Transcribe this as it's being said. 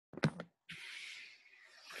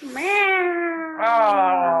Oh,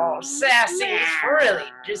 Sassy, it's really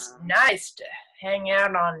just nice to hang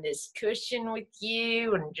out on this cushion with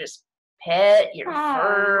you and just pet your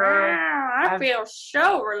fur. I feel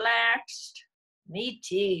so relaxed. Me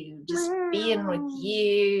too. Just being with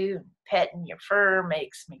you, petting your fur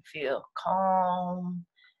makes me feel calm,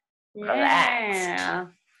 relaxed. Yeah.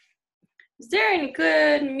 Is there any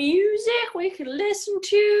good music we could listen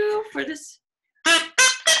to for this?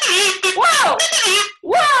 Whoa!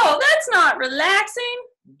 Whoa, that's not relaxing.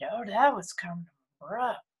 No, that was kind of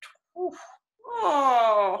abrupt. Oof.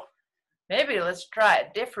 Oh. Maybe let's try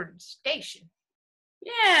a different station.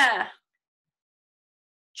 Yeah.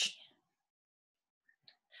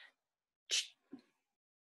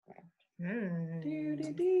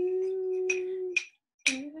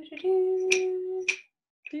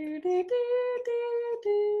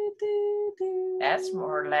 That's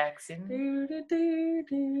more relaxing.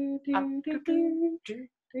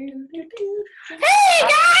 Hey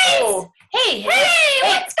guys! Oh, hey,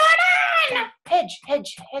 What's going on? Hedge. I'm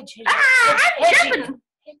Hedgy, jumping.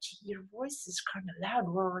 Hedgy, your voice is kind of loud.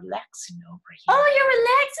 We're relaxing over here. Oh, you're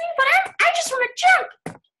relaxing, but I just want to jump.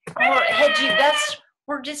 Oh, Hedgy,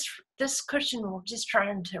 this cushion, we're just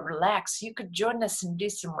trying to relax. You could join us and do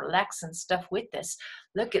some relaxing stuff with us.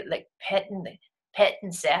 Look at like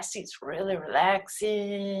petting Sassy. It's really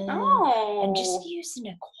relaxing. Oh. And just using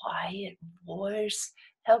a quiet voice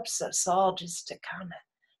helps us all just to kind of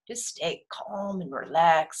just stay calm and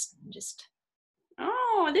relaxed and just.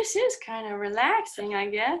 Oh, this is kind of relaxing, I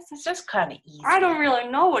guess. It's just kind of easy. I don't really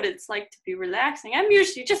know what it's like to be relaxing. I'm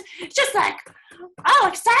usually just like all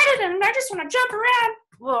excited and I just want to jump around.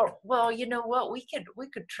 Well, you know what? We could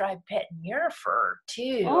try petting your fur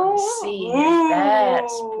too Oh. and see if that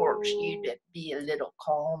supports you to be a little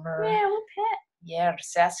calmer. Yeah, we'll pet. Yeah,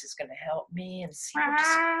 Sassy's gonna help me and see her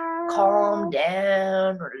just calm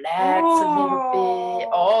down, relax a little bit.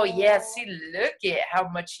 Oh yeah, see, look at how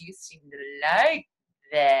much you seem to like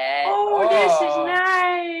that. Oh, this is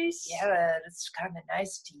nice. Yeah, it's kind of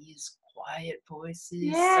nice to use quiet voices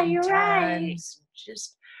Yeah, you're right. sometimes.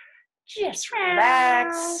 Just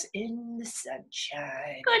relax in the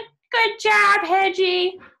sunshine. Good job,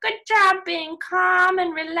 Hedgy. Good job being calm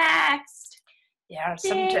and relaxed. Yeah,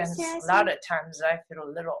 sometimes, a lot of times I feel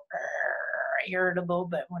a little irritable,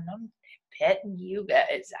 but when I'm petting you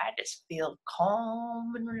guys, I just feel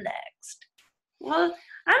calm and relaxed. Well,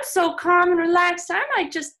 I'm so calm and relaxed, I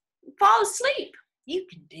might just fall asleep. You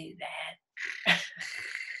can do that.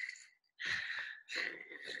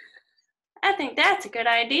 I think that's a good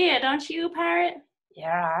idea, don't you, Pirate?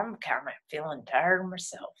 Yeah, I'm kind of feeling tired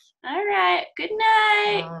myself. All right, good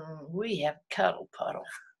night. We have cuddle puddle.